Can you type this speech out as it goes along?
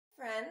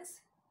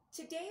friends.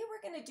 Today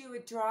we're going to do a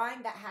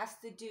drawing that has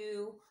to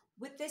do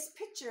with this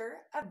picture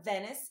of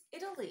Venice,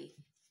 Italy.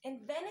 In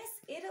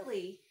Venice,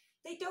 Italy,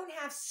 they don't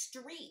have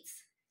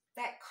streets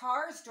that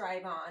cars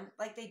drive on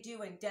like they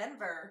do in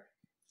Denver.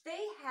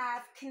 They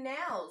have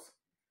canals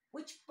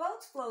which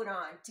boats float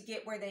on to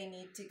get where they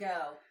need to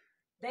go.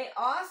 They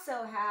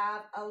also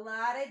have a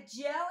lot of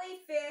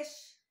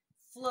jellyfish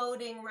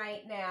floating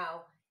right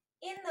now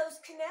in those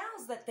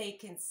canals that they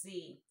can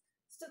see.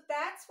 So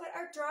that's what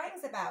our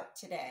drawing's about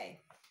today.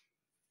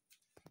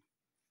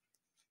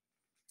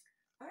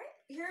 All right,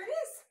 here it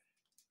is.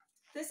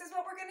 This is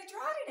what we're going to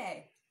draw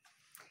today.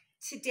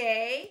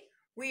 Today,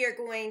 we are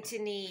going to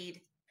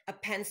need a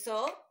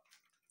pencil,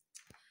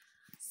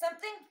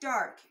 something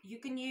dark. You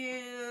can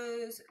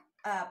use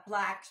a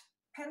black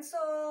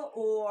pencil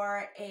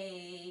or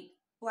a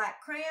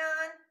black crayon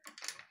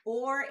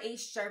or a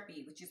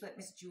Sharpie, which is what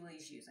Miss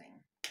Julie's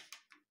using.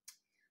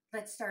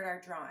 Let's start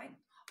our drawing.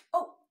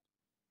 Oh,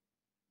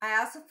 I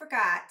also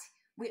forgot,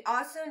 we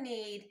also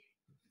need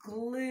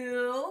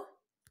glue,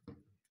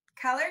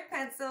 colored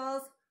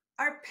pencils,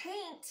 our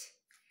paint,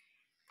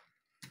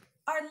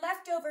 our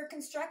leftover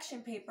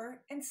construction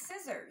paper, and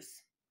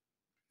scissors.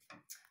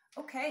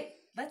 Okay,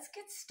 let's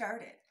get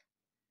started.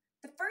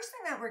 The first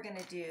thing that we're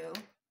going to do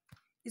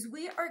is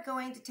we are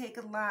going to take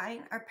a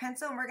line, our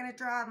pencil, and we're going to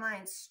draw a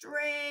line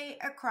straight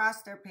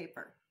across our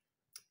paper.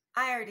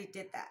 I already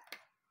did that.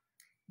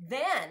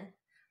 Then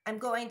I'm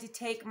going to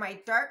take my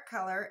dark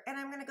color and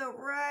I'm going to go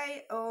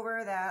right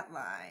over that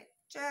line,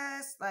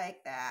 just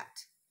like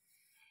that.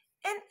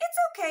 And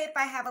it's okay if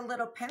I have a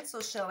little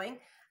pencil showing.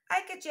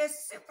 I could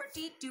just super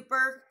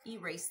duper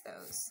erase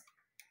those.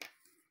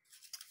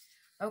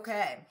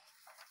 Okay,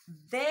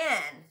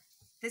 then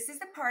this is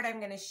the part I'm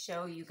going to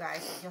show you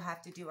guys that you'll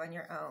have to do on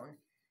your own.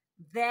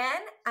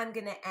 Then I'm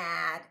going to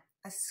add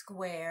a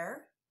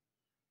square,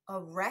 a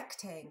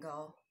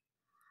rectangle,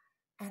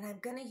 and I'm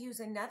going to use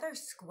another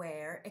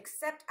square,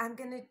 except I'm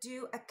going to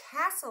do a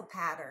castle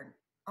pattern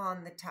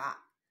on the top.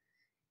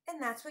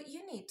 And that's what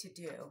you need to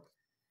do.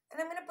 And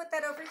I'm going to put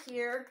that over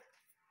here.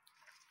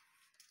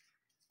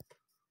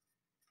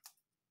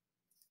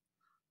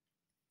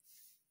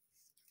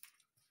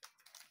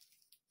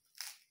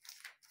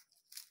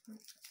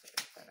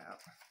 Get that out.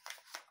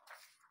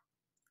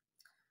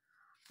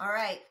 All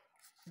right.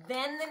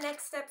 Then the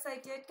next steps I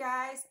did,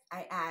 guys,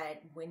 I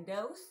added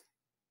windows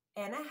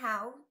and a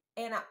house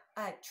and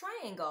a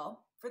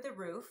triangle for the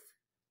roof,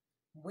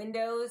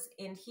 windows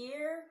in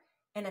here,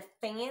 and a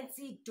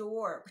fancy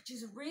door, which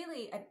is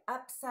really an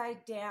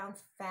upside down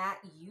fat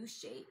U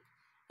shape,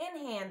 and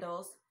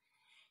handles,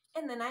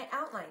 and then I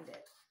outlined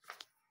it.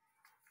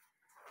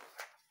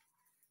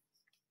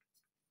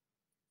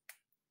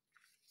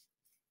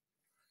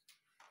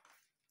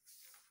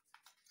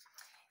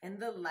 And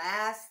the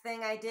last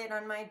thing I did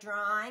on my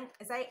drawing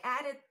is I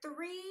added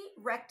 3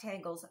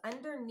 rectangles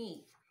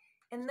underneath.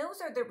 And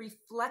those are the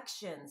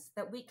reflections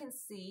that we can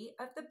see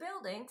of the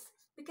buildings,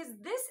 because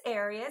this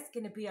area is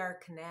going to be our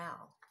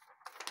canal.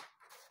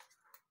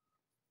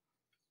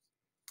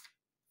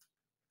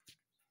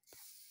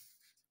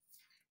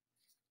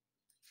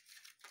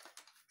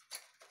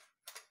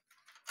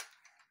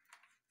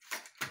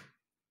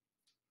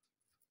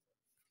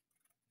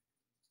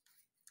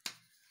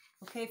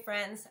 Okay,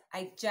 friends,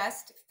 I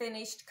just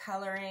finished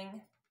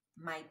coloring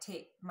my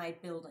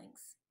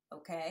buildings,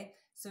 okay?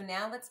 So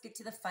now let's get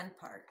to the fun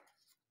part.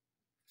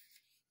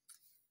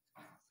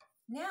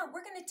 Now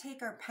we're going to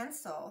take our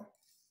pencil,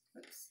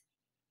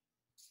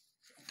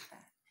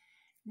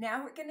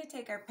 Now we're going to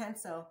take our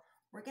pencil,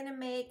 we're going to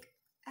make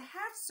a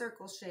half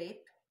circle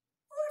shape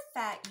or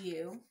fat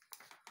U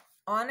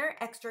on our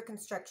extra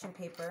construction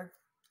paper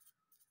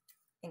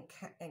and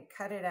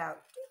cut it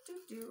out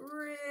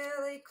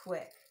really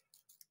quick.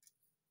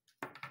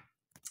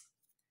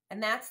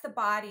 And that's the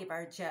body of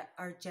our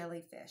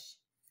jellyfish.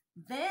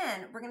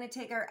 Then we're going to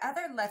take our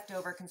other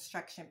leftover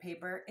construction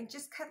paper and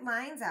just cut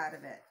lines out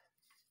of it.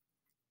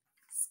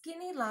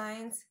 Skinny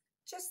lines,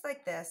 just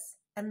like this.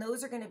 And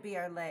those are going to be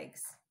our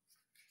legs.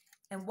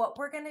 And what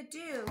we're going to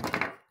do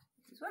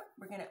is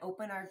we're going to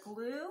open our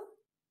glue.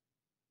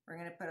 We're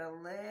going to put a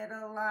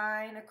little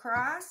line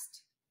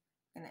across.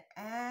 We're going to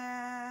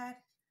add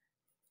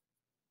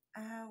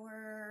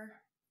our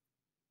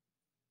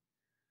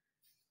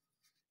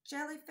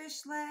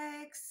jellyfish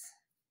legs,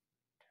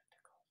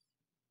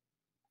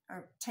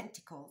 or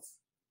tentacles,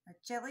 our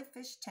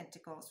jellyfish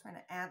tentacles. We're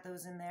going to add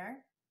those in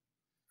there.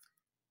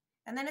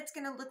 And then it's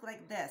going to look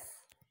like this.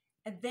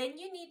 And then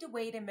you need to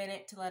wait a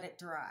minute to let it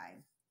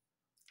dry.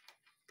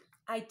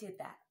 I did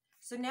that.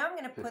 So now I'm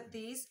going to put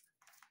these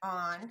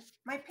on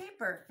my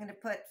paper. I'm going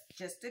to put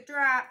just a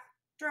drop,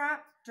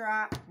 drop,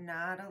 drop,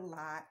 not a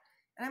lot.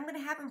 And I'm going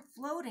to have them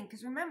floating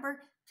because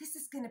remember, this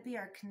is going to be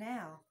our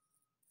canal.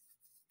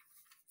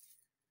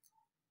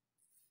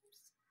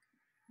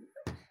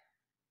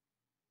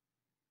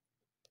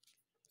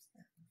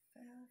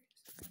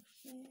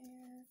 You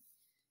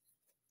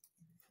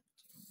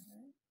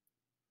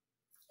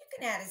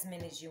can add as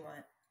many as you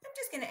want. I'm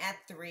just going to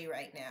add 3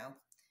 right now.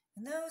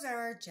 And those are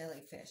our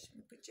jellyfish.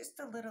 We put just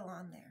a little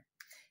on there.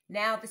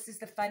 Now this is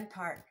the fun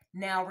part.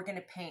 Now we're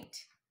gonna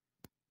paint.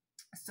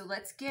 So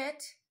let's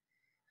get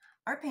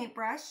our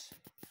paintbrush.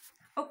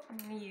 Oh, I'm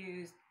gonna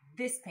use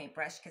this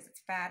paintbrush because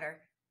it's fatter.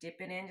 Dip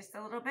it in just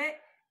a little bit.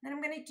 Then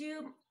I'm gonna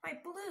do my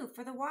blue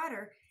for the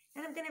water.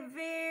 And I'm gonna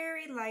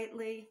very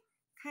lightly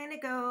kind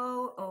of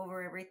go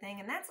over everything.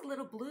 And that's a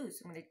little blue. So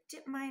I'm gonna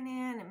dip mine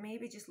in and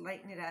maybe just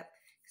lighten it up.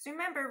 Because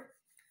remember,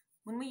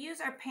 when we use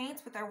our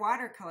paints with our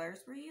watercolors,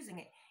 we're using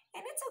it.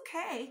 And it's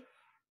okay.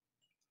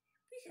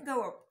 You can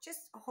go, just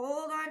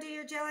hold on to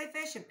your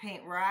jellyfish and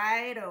paint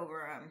right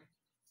over them.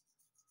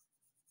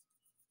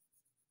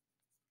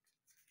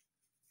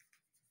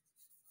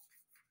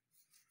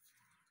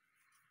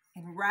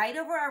 And right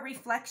over our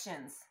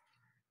reflections.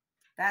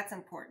 That's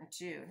important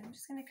too. And I'm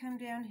just gonna come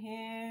down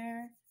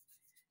here.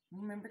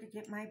 Remember to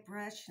get my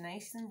brush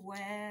nice and wet.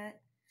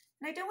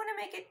 And I don't wanna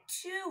make it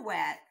too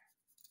wet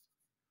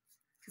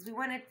because we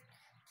wanna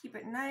keep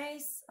it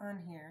nice on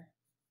here.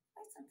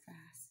 Nice and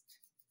fast.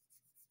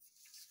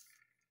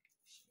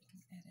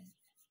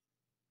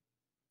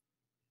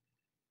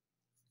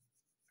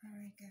 All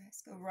right,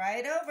 guys, go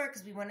right over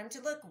because we want them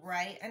to look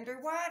right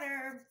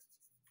underwater.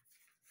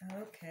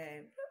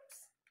 Okay,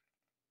 whoops.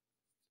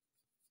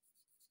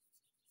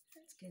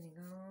 That's getting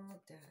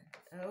all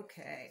done.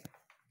 Okay.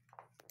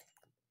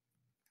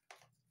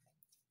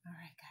 All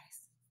right, guys.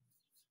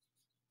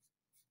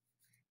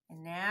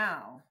 And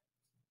now,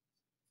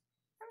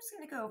 I'm just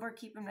going to go over,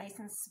 keep them nice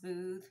and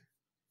smooth.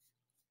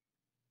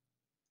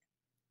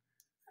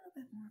 A little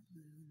bit more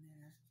blue in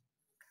there.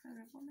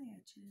 Color on the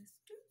edges.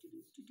 Do, do,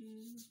 do, do,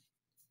 do.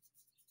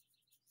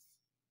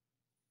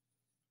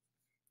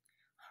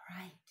 All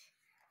right,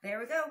 there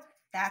we go.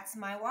 That's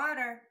my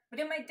water.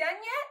 But am I done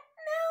yet?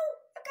 No,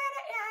 I've got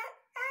to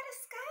add a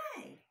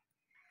sky.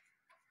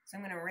 So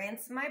I'm going to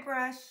rinse my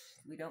brush.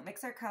 We don't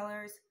mix our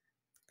colors.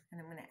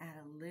 And I'm going to add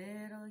a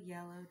little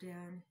yellow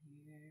down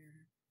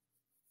here.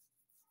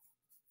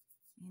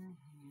 In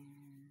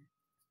here.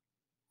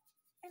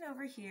 And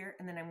over here.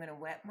 And then I'm going to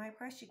wet my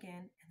brush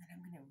again. And then I'm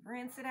going to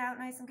rinse it out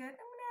nice and good.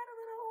 I'm going to add a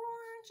little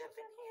orange up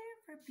in here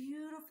for a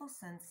beautiful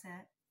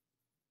sunset.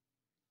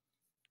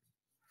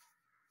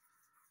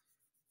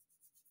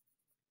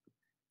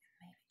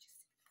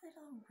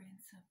 Little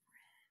rinse of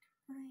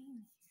red right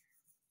here,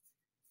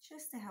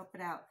 just to help it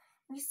out.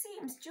 And you see,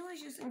 Miss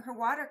Julie's using her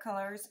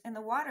watercolors and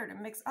the water to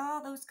mix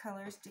all those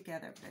colors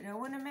together, but I don't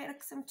want to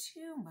mix them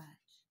too much.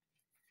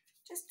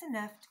 Just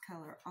enough to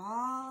color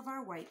all of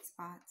our white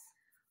spots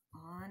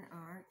on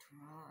our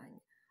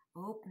drawing.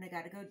 Oh, and I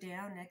got to go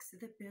down next to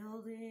the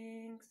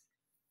buildings.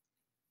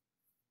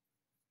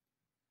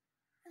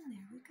 And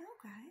there we go,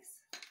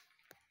 guys.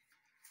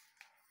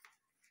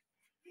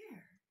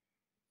 Here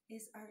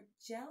is our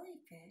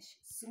jellyfish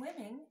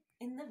swimming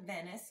in the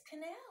Venice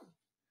Canal.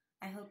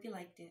 I hope you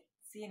liked it.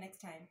 See you next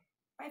time.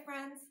 Bye,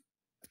 friends.